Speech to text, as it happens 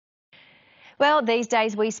Well, these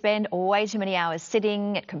days we spend way too many hours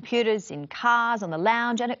sitting at computers, in cars, on the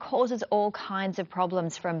lounge, and it causes all kinds of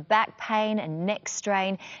problems from back pain and neck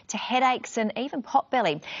strain to headaches and even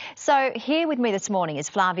potbelly. So here with me this morning is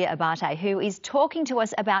Flavia Abate, who is talking to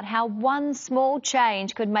us about how one small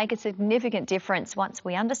change could make a significant difference once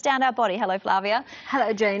we understand our body. Hello, Flavia.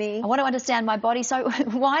 Hello, Janie. I want to understand my body. So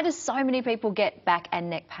why do so many people get back and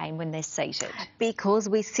neck pain when they're seated? Because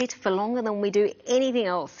we sit for longer than we do anything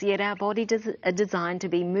else, yet our body are designed to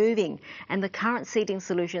be moving, and the current seating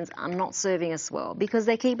solutions are not serving us well because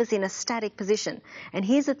they keep us in a static position. And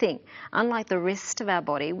here's the thing, unlike the rest of our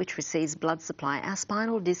body, which receives blood supply, our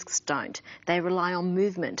spinal discs don't. They rely on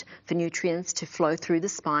movement for nutrients to flow through the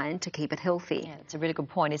spine to keep it healthy. Yeah, that's a really good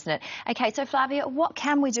point, isn't it? Okay, so Flavia, what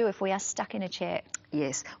can we do if we are stuck in a chair?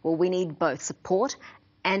 Yes, well, we need both support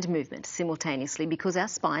and movement simultaneously because our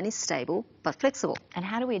spine is stable but flexible. And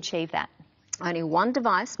how do we achieve that? Only one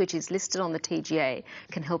device, which is listed on the TGA,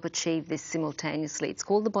 can help achieve this simultaneously. It's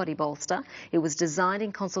called the Bodyboster. It was designed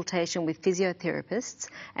in consultation with physiotherapists,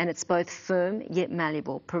 and it's both firm yet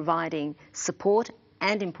malleable, providing support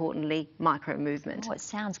and, importantly, micro movement. Oh, it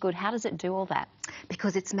sounds good. How does it do all that?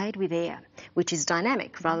 Because it's made with air, which is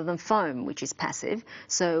dynamic, rather than foam, which is passive.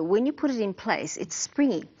 So when you put it in place, it's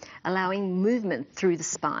springy, allowing movement through the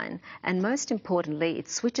spine. And most importantly, it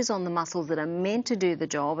switches on the muscles that are meant to do the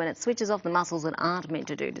job, and it switches off the muscles that aren't meant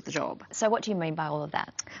to do the job. So what do you mean by all of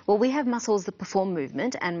that? Well, we have muscles that perform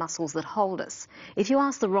movement and muscles that hold us. If you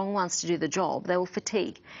ask the wrong ones to do the job, they will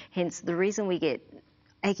fatigue. Hence the reason we get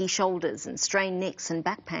achy shoulders and strained necks and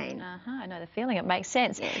back pain. I know the feeling. It makes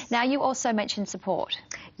sense. Yes. Now, you also mentioned support.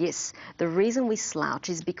 Yes, the reason we slouch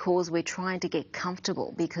is because we're trying to get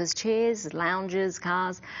comfortable, because chairs, lounges,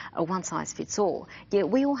 cars are one size fits all. Yet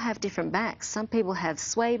we all have different backs. Some people have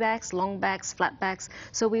sway backs, long backs, flat backs,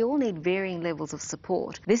 so we all need varying levels of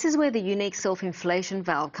support. This is where the unique self-inflation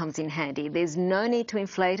valve comes in handy. There's no need to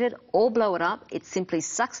inflate it or blow it up. It simply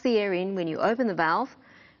sucks the air in when you open the valve,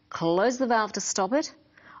 close the valve to stop it,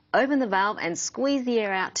 open the valve and squeeze the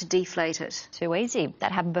air out to deflate it. Too easy.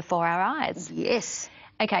 That happened before our eyes. Yes.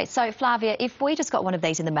 Okay, so Flavia, if we just got one of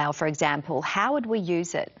these in the mail, for example, how would we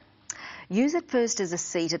use it? Use it first as a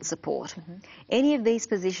seated support. Any of these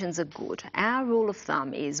positions are good. Our rule of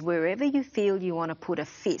thumb is wherever you feel you want to put a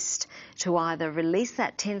fist to either release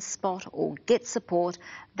that tense spot or get support,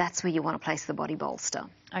 that's where you want to place the Bodyboster.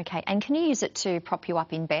 Okay, and can you use it to prop you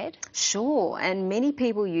up in bed? Sure, and many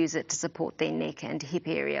people use it to support their neck and hip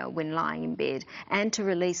area when lying in bed and to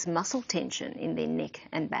release muscle tension in their neck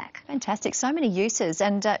and back. Fantastic, so many uses,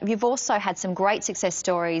 and you've also had some great success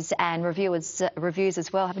stories and reviews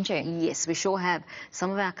as well, haven't you? Yes, we sure have. Some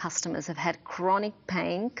of our customers have had chronic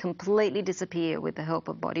pain completely disappear with the help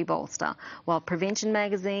of Bodyboster, while Prevention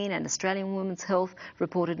Magazine and Australian Women's Health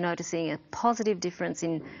reported noticing a positive difference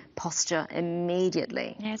in posture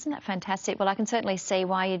immediately. Yeah, isn't that fantastic? Well, I can certainly see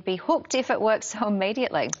why you'd be hooked if it works so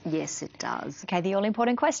immediately. Yes, it does. Okay, the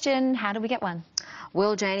all-important question, how do we get one?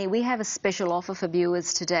 Well, Janie, we have a special offer for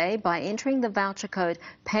viewers today. By entering the voucher code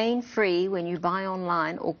PAIN-FREE when you buy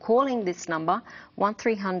online or calling this number,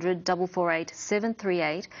 1300 448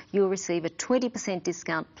 738, you'll receive a 20%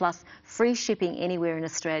 discount plus free shipping anywhere in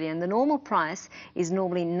Australia. And the normal price is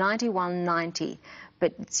normally $91.90.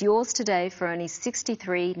 But it's yours today for only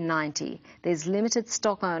 $63.90. There's limited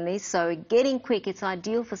stock only, so get in quick. It's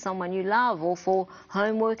ideal for someone you love or for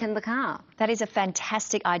homework in the car. That is a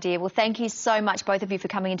fantastic idea. Well, thank you so much, both of you, for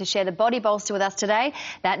coming in to share the Bodyboster with us today.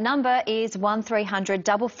 That number is 1300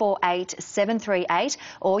 448 738,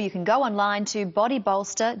 or you can go online to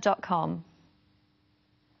bodybolster.com.